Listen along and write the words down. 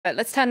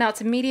Let's turn now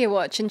to Media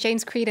Watch, and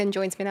James Creedon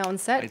joins me now on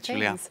set. Hey,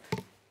 Julia.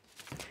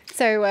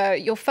 So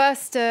your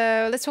first,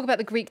 let's talk about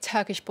the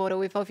Greek-Turkish border.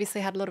 We've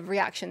obviously had a lot of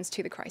reactions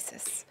to the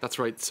crisis. That's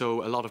right.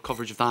 So a lot of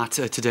coverage of that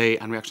today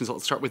and reactions.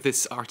 I'll start with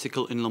this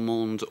article in Le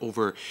Monde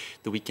over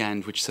the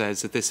weekend, which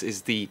says that this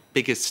is the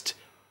biggest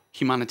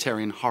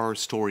humanitarian horror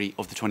story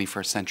of the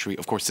 21st century.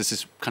 Of course, this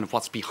is kind of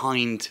what's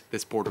behind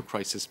this border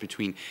crisis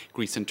between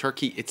Greece and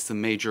Turkey. It's the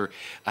major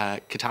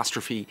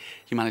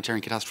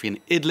humanitarian catastrophe in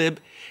Idlib,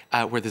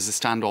 where there's a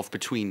standoff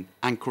between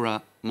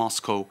Ankara,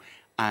 Moscow,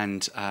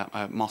 and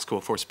Moscow,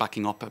 of course,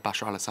 backing up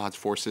Bashar al-Assad's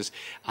forces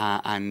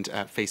and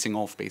facing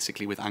off,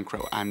 basically, with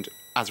Ankara. And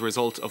as a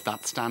result of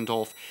that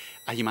standoff,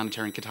 a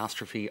humanitarian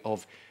catastrophe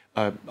of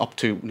up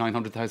to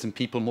 900,000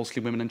 people,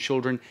 mostly women and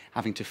children,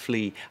 having to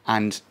flee.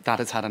 And that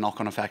has had a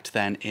knock-on effect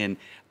then in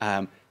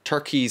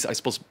Turkey's, I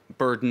suppose,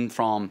 burden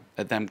from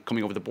them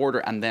coming over the border,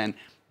 and then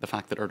the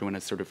fact that Erdogan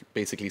has sort of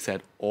basically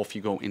said, off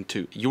you go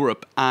into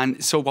Europe.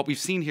 And so what we've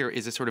seen here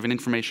is a sort of an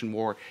information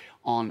war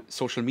on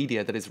social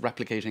media that is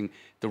replicating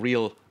the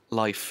real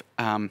life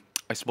I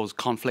suppose,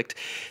 conflict.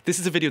 This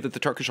is a video that the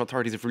Turkish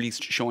authorities have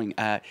released showing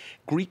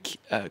Greek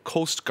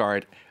Coast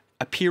Guard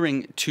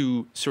appearing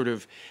to sort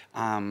of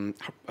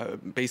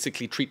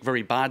basically treat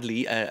very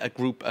badly a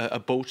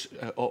boat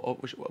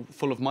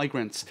full of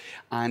migrants,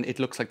 and it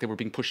looks like they were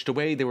being pushed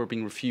away, they were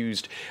being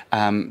refused,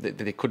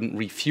 they couldn't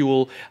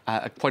refuel,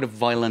 quite a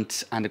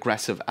violent and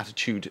aggressive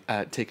attitude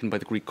taken by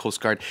the Greek Coast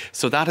Guard.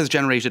 So that has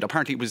generated,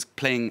 apparently it was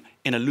playing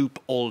in a loop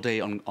all day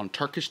on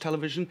Turkish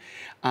television,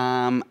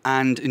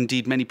 and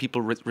indeed many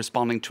people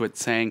responding to it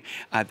saying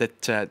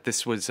that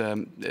this was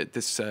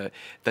this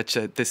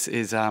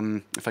is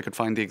if I could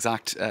find the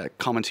exact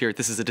comment here,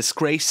 this is a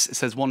disgrace,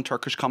 says one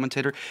Turkish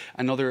commentator.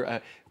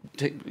 Another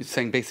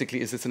saying basically,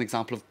 is this an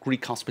example of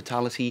Greek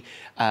hospitality?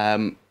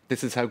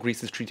 This is how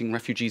Greece is treating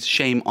refugees.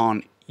 Shame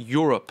on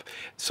Europe.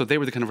 So they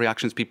were the kind of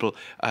reactions people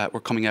were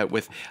coming out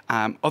with.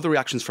 Other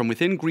reactions from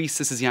within Greece.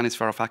 This is Yanis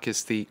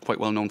Varoufakis, the quite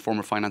well-known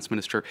former finance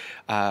minister,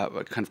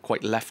 kind of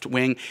quite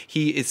left-wing.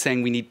 He is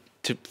saying we need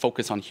to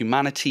focus on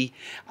humanity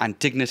and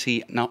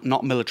dignity,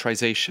 not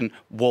militarization,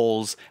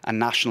 walls and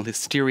national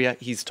hysteria.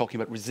 He's talking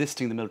about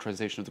resisting the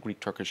militarization of the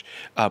Greek-Turkish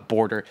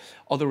border.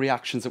 Other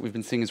reactions that we've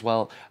been seeing as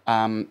well,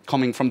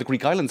 coming from the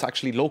Greek islands,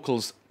 actually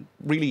locals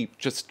really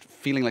just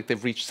feeling like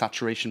they've reached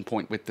saturation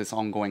point with this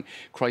ongoing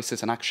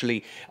crisis, and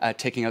actually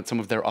taking out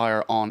some of their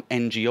ire on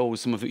NGOs.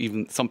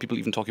 Some people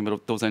even talking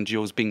about those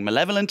NGOs being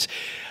malevolent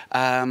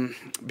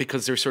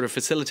because they're sort of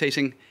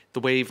facilitating the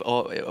wave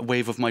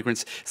of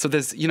migrants. So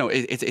there's, you know,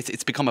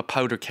 it's become a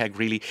powder keg,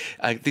 really.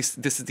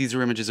 These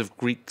are images of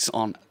Greeks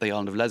on the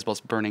island of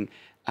Lesbos burning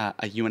a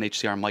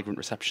UNHCR migrant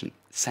reception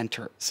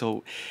centre.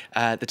 So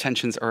the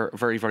tensions are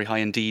very, very high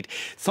indeed.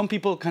 Some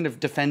people kind of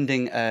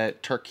defending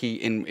Turkey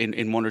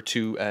in one or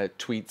two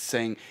tweets,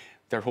 saying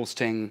they're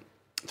hosting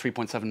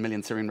 3.7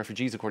 million Syrian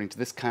refugees, according to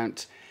this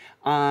count,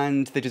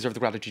 and they deserve the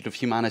gratitude of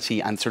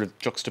humanity, and sort of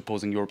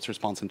juxtaposing Europe's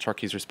response and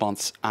Turkey's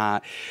response.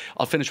 I'll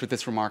finish with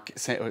this remark.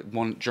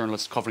 One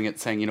journalist covering it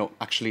saying, you know,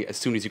 actually, as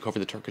soon as you cover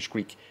the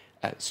Turkish-Greek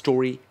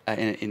story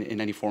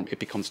in any form, it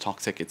becomes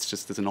toxic. It's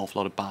just, there's an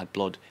awful lot of bad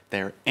blood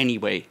there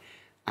anyway,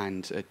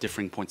 and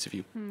differing points of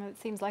view. It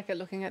seems like it,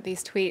 looking at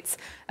these tweets.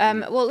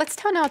 Well, let's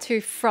turn now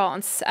to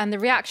France, and the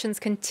reactions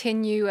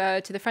continue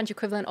to the French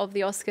equivalent of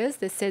the Oscars,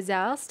 the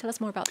Césars. Tell us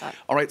more about that.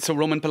 All right, so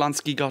Roman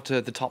Polanski got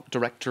the top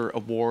director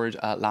award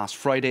last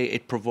Friday.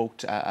 It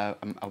provoked a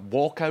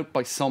walkout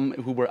by some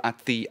who were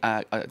at the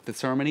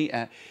ceremony,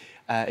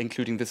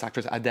 including this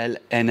actress Adèle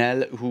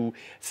Haenel, who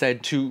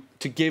said to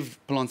give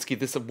Polanski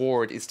this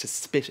award is to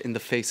spit in the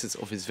faces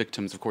of his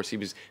victims. Of course, he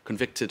was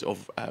convicted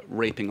of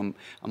raping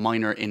a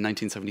minor in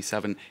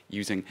 1977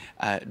 using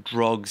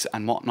drugs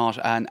and whatnot.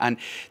 And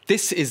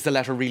this is the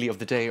letter really of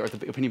the day, or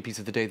the opinion piece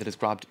of the day, that has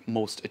grabbed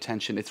most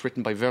attention. It's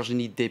written by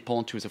Virginie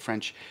Despentes, who is a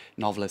French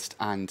novelist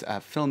and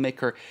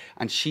filmmaker.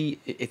 And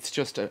it's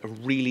just a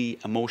really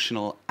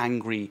emotional,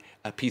 angry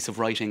piece of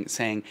writing,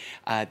 saying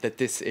that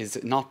this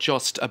is not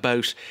just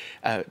about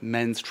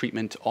men's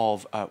treatment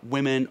of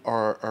women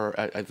or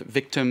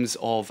victims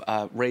of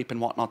rape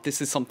and whatnot.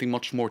 This is something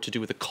much more to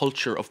do with a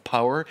culture of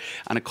power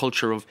and a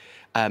culture of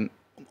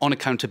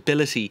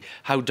unaccountability,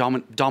 how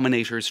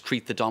dominators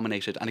treat the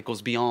dominated, and it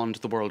goes beyond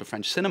the world of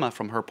French cinema.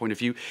 From her point of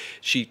view,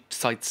 she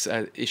cites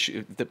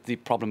the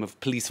problem of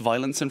police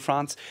violence in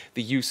France,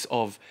 the use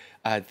of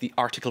the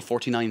Article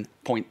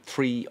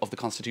 49.3 of the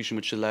Constitution,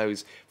 which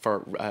allows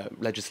for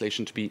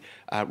legislation to be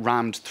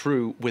rammed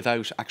through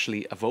without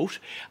actually a vote,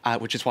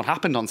 which is what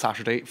happened on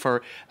Saturday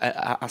for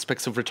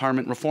aspects of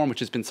retirement reform, which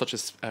has been such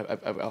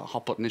a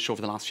hot-button issue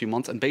over the last few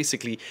months. And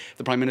basically,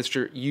 the Prime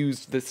Minister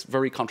used this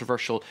very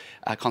controversial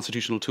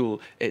constitutional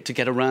tool to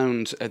get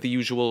around the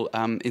usual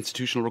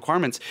institutional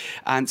requirements.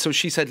 And so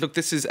she said, look,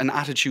 this is an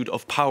attitude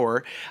of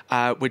power,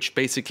 which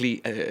basically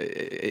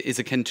is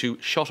akin to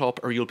shut up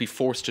or you'll be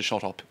forced to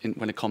shut up,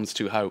 when it comes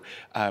to how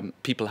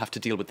people have to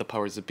deal with the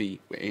powers that be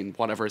in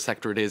whatever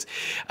sector it is.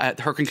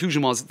 Her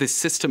conclusion was, this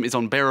system is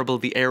unbearable,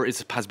 the air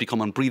has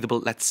become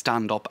unbreathable, let's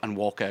stand up and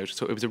walk out.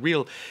 So it was a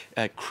real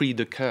cri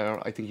de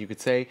coeur, I think you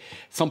could say.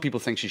 Some people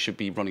think she should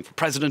be running for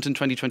president in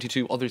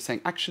 2022, others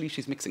saying actually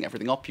she's mixing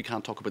everything up, you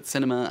can't talk about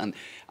cinema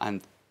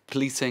and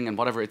policing and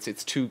whatever,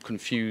 it's too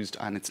confused,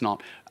 and it's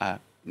not,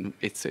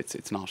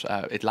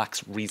 it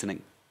lacks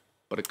reasoning.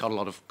 But it got a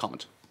lot of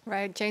comment.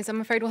 Right, James,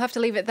 I'm afraid we'll have to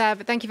leave it there,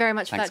 but thank you very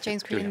much for that,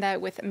 James Crean, there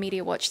with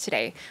Media Watch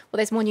today. Well,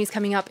 there's more news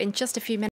coming up in just a few minutes.